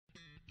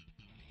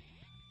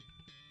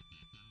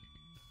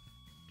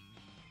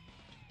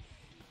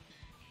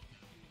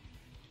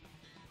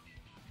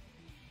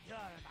You're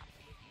about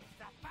to witness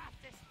the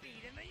fastest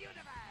speed in the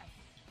universe!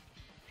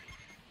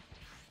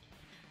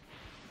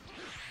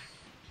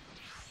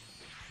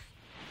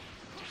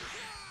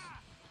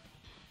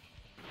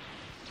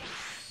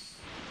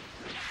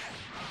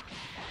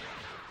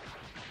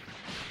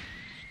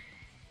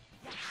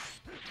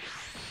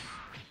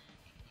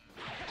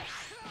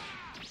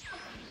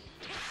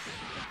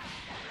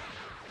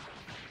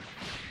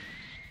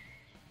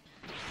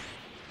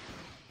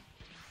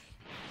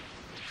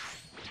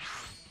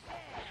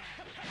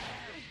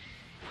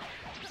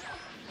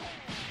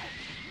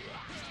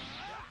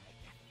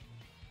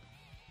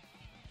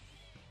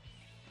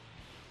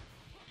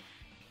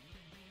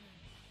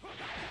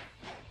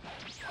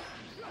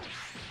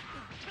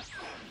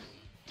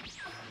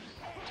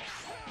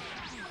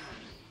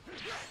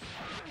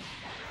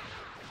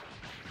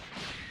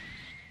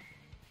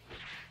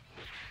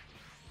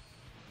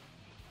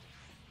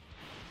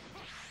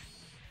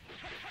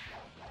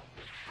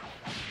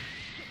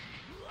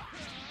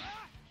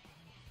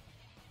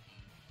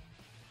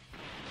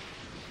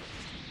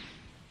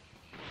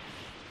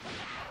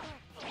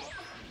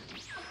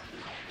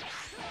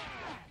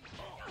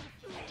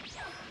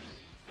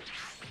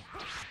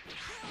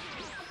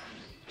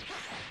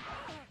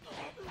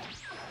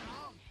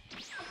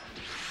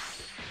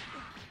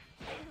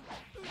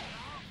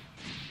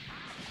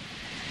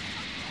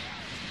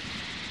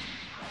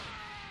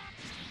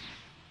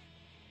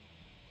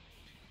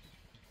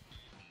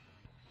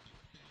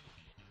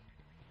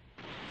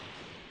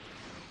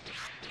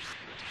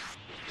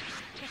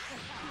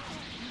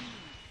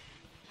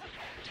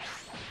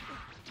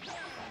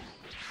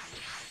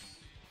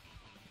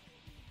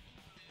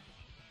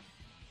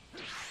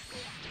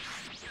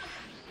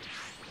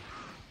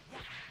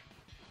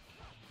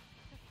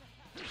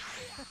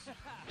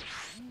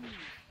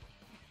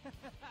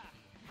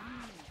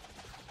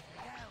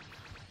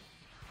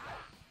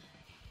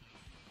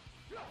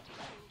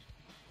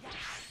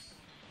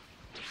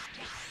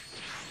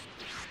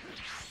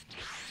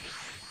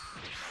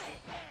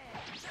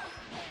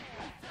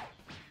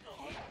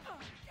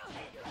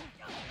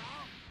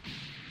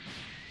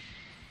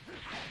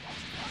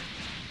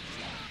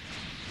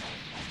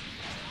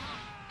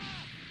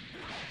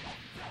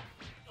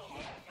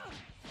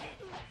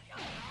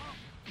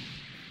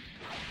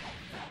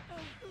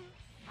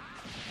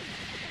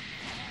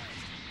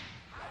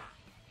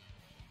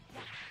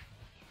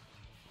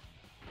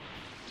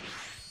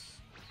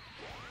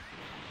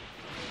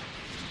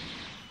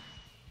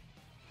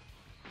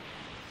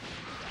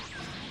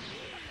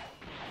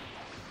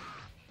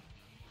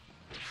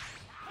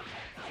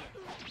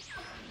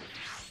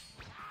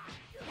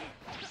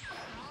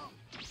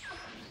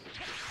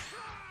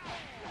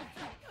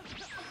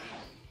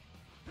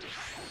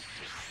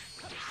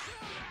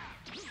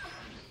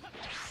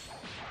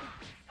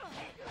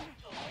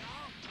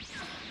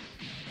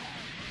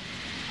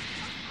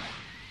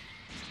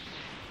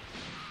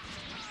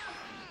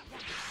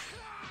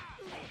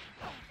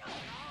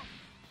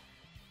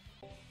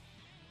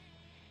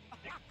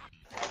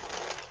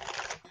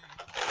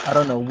 I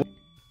don't know. You're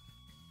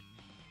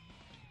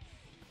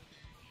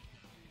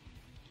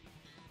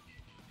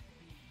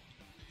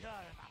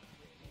about to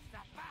witness the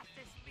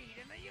fastest speed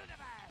in the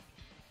universe!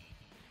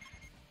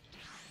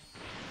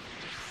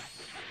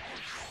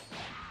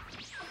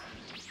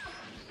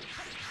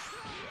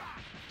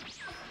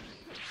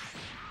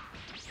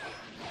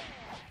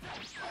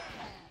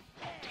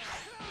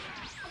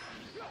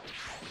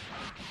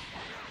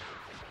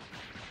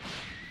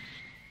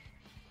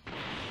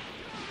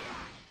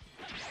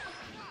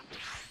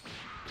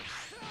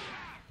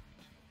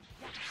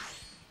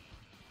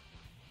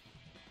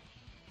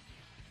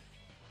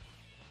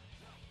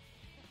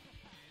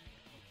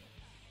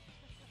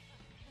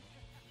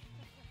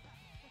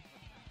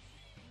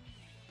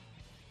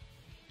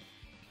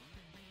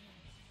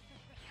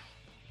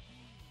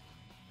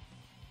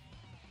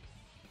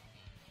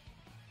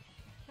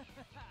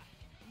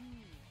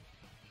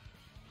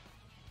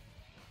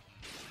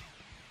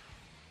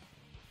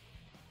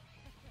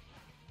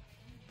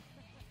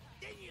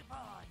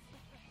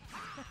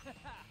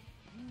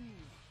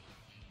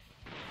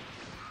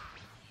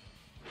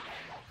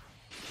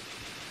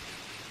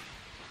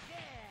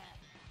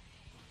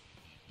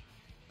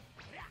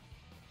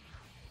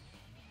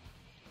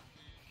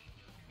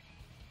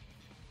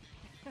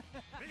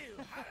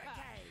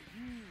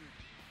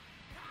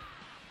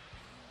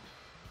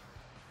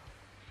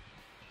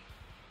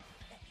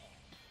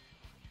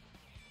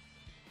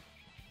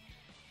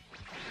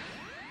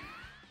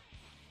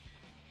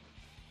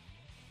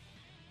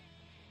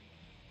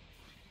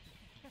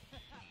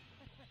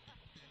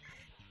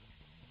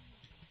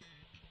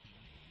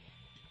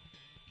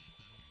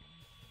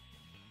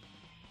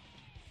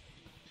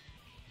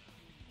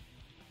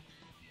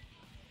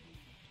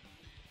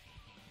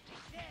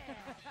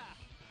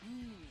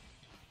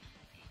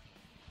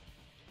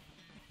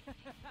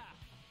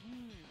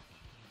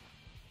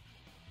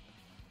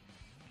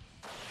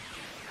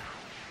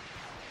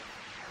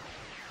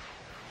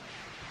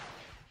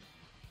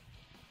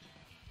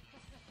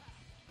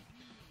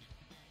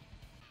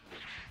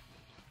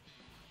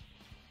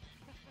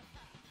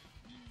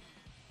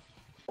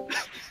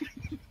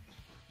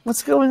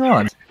 What's going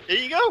on? Here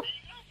you go.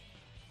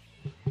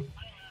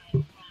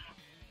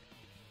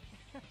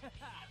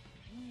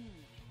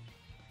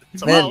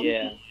 Man,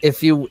 Yeah.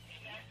 if you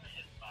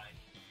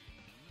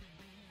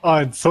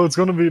Alright, so it's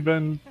gonna be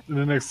Ben in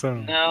the next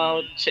turn.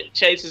 No,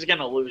 Chase is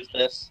gonna lose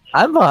this.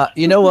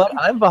 you know what?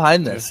 I'm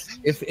behind this.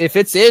 If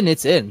it's in,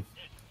 it's in.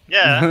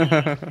 Yeah.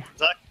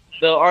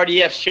 The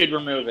RDF should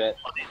remove it.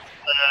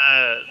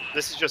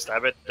 This is just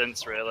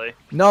evidence, really.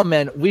 No,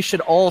 man, we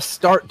should all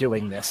start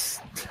doing this.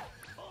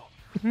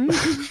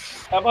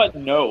 How about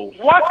no?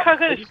 What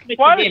kind of...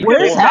 What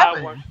What is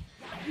happening?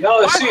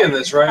 Y'all are seeing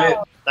this, right?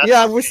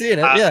 Yeah, we're seeing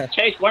it. Yeah.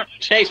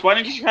 Chase, why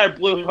don't you try to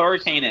blue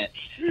hurricane it?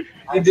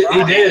 He did.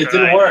 It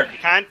didn't work. You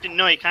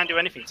can't do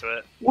anything to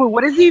it. Wait,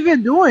 what is he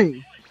even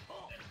doing?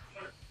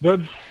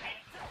 Good.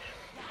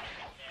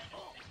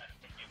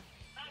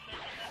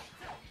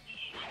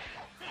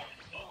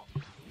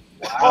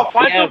 Oh,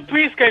 Phantom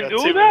Priest can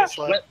do that?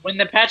 When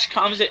the patch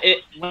comes,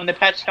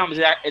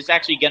 it's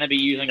actually gonna be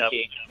using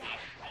key.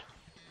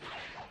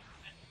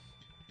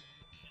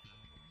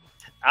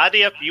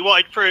 RDF, you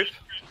wanted proof.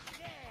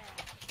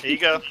 Here you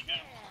go.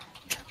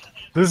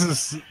 This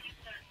is...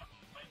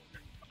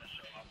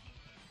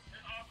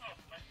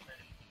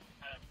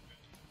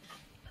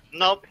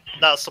 Nope,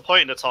 that's the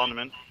point of the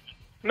tournament.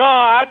 No,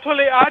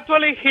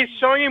 actually, he's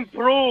showing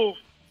proof.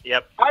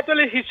 Yep.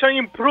 Actually, he's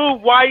showing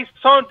proof why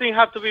something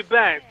has to be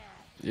banned.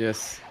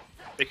 Yes.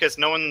 Because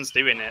no one's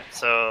doing it,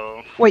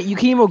 so... Wait, you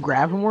can't even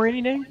grab him or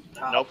anything?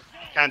 Nope,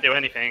 can't do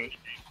anything.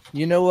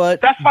 You know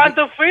what? That's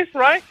Phantom Fist,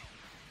 right?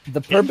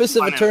 The purpose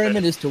of a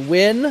tournament is to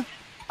win.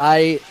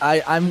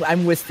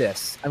 I'm with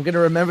this. I'm gonna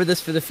remember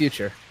this for the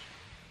future.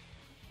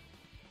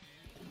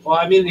 Well,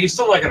 I mean, he's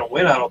still not going to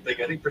win, I don't think.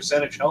 I think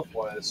percentage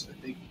health-wise,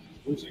 I think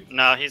he's losing.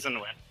 No, he's gonna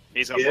win.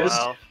 He's gonna He is?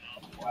 wow.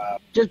 Wow.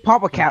 Just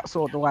pop a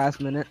capsule at the last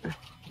minute.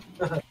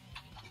 Nah,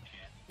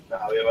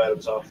 we have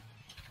items off.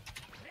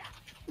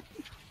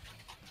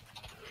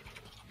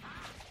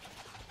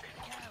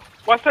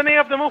 What's the name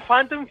of the move?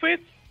 Phantom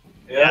Fist?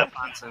 Yeah.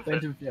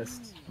 Phantom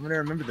Fist. I'm gonna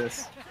remember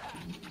this.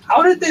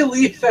 How did they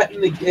leave that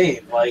in the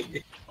game?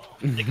 Like,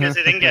 Because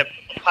it didn't get...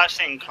 The patch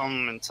didn't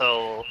come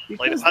until...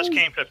 Like, the patch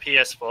came for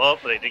PS4,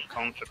 but it didn't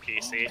come for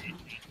PC.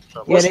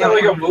 So wasn't that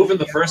like a move in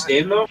the first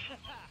game, though?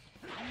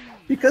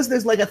 Because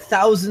there's like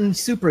 1,000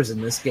 supers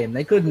in this game.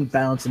 They couldn't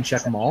balance and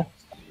check them all.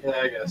 Yeah,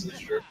 I guess that's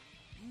true.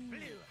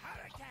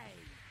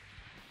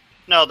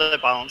 No, they're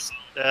balanced.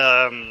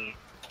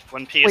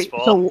 When PS4... Wait,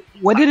 so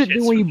what did it do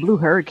patches- when you blew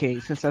Hurricane,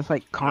 since that's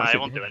like Nah, constant? it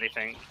won't do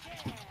anything.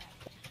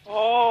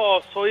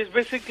 Oh, so it's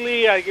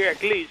basically a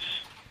glitch.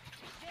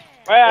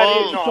 Well, I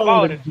didn't know It's not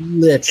about a it.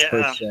 glitch per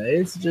Yeah. se.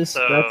 It's just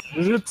So-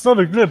 It's not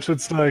a glitch,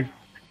 it's like...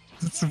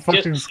 It's a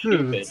fucking Just skill.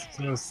 stupid. It's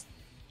just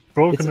it's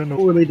broken a in a...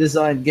 poorly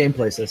designed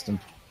gameplay system.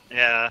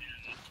 Yeah.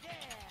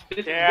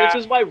 This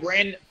is why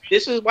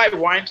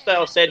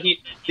Reinstyle said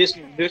this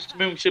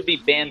move should be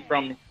banned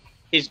from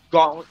his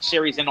Gauntlet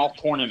series in all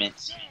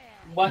tournaments.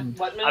 What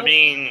move? I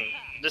mean,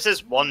 this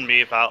is one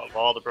move out of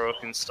all the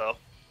broken stuff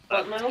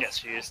that What move?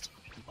 gets used.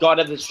 God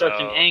of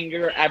Destruction, So-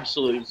 Anger,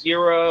 Absolute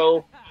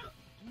Zero.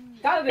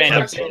 God of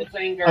Phantom Destruction Fist.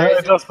 Anger I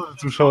is just wanted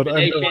to show it.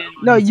 Combination.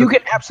 No, you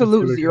can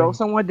absolute Really zero good.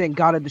 someone, then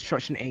God of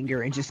Destruction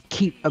Anger, and just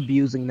keep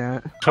abusing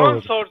that. Show it.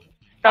 Consort.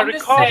 The I'm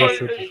just recovery.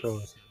 saying- Just show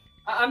it.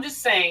 I'm just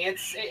saying,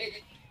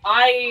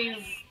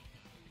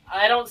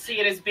 I don't see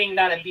it as being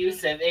that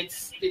abusive.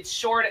 It's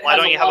short. It Why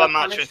has don't you have low a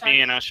match with punish me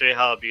time. and I'll show you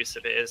how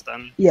abusive it is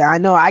then? Yeah, I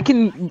know. I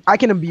can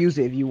abuse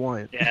it if you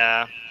want.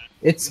 Yeah.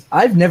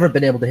 I've never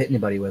been able to hit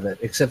anybody with it,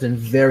 except in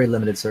very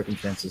limited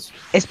circumstances.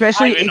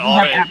 Especially I if mean, you have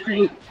already-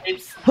 absolute.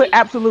 Put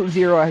absolute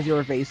zero as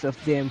your evasive,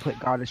 then put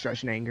God of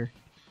Destruction Anger.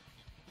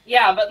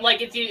 Yeah, but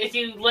like if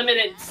you limit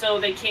it so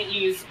they can't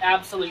use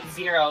absolute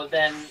zero,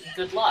 then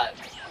good luck.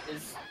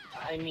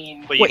 I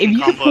mean, But you Well, if can you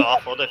could combo put-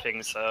 off other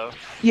things, so...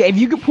 Yeah, if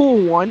you can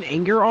pull one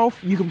anger off,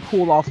 you can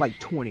pull off like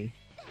 20.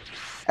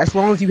 As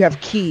long as you have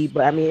key,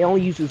 but I mean, it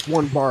only uses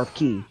one bar of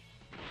key.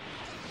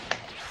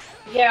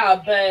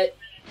 yeah, but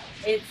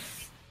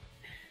it's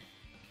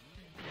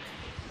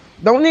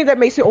The only thing that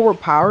makes it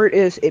overpowered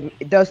is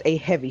it does a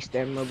heavy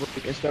stamina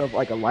break instead of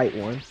like a light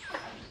one.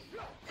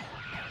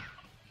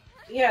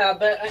 yeah,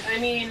 but I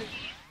mean,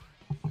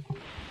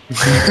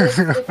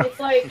 it's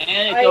like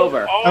And it's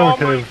over. Oh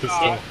Okay, my with this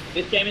god.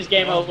 This game is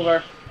game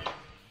over.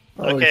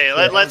 Okay,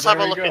 shit. let's have a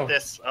There we look go. at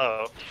this.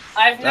 Oh.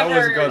 I've That was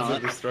never Gods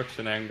of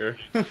Destruction Anger.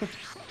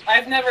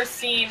 I've never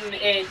seen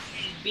it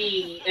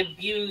be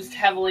abused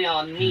heavily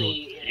on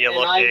me, You're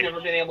and lucky. I've never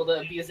been able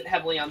to abuse it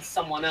heavily on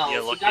someone else.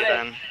 You're You lucky gotta-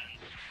 then.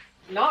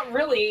 Not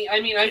really. I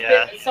mean, I've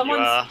Yeah, been someone's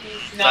you are.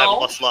 'Cause I've no,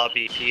 lost a lot of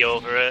BP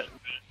over it.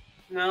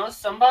 no.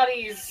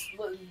 Somebody's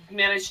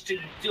managed to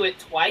do it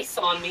twice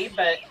on me,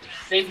 but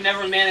they've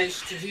never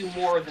managed to do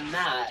more than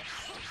that.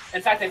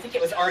 In fact, I think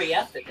it was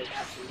RDF that did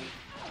that to me.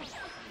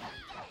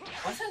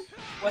 Was it?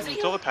 Was it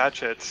Until you? the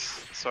patch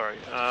hits. Sorry.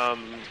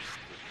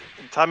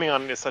 timing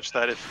on it is such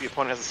that if the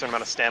opponent has a certain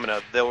amount of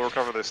stamina, they'll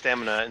recover their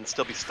stamina and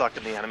still be stuck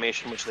in the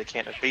animation, which they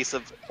can't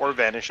evasive or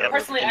vanish out of.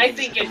 Personally, I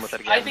think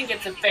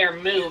it's a fair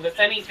move. If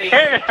anything,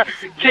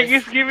 King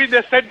is giving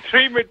the same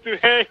treatment to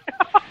him.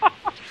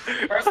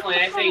 personally,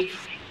 I think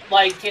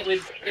like it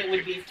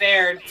would be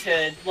fair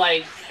to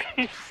like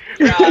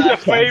the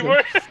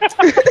favor.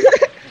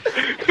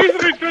 He's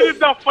returning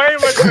the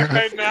favor to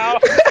him now.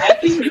 I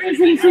think it would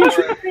be more.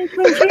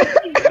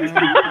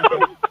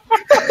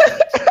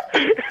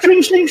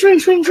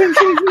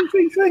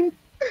 Swing.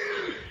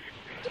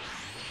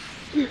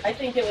 I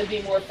think it would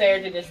be more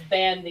fair to just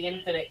ban the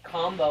infinite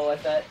combo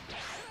with it.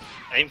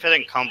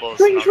 Infinite combo is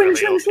not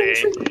really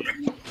okay.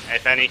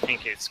 If anything,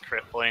 it's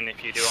crippling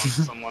if you do it on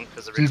someone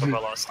because it recover a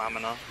lot of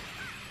stamina.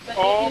 But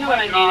Oh you know my what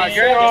I mean? God,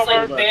 Instead of just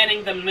like you're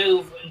banning the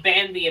move,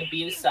 ban the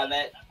abuse of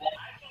it.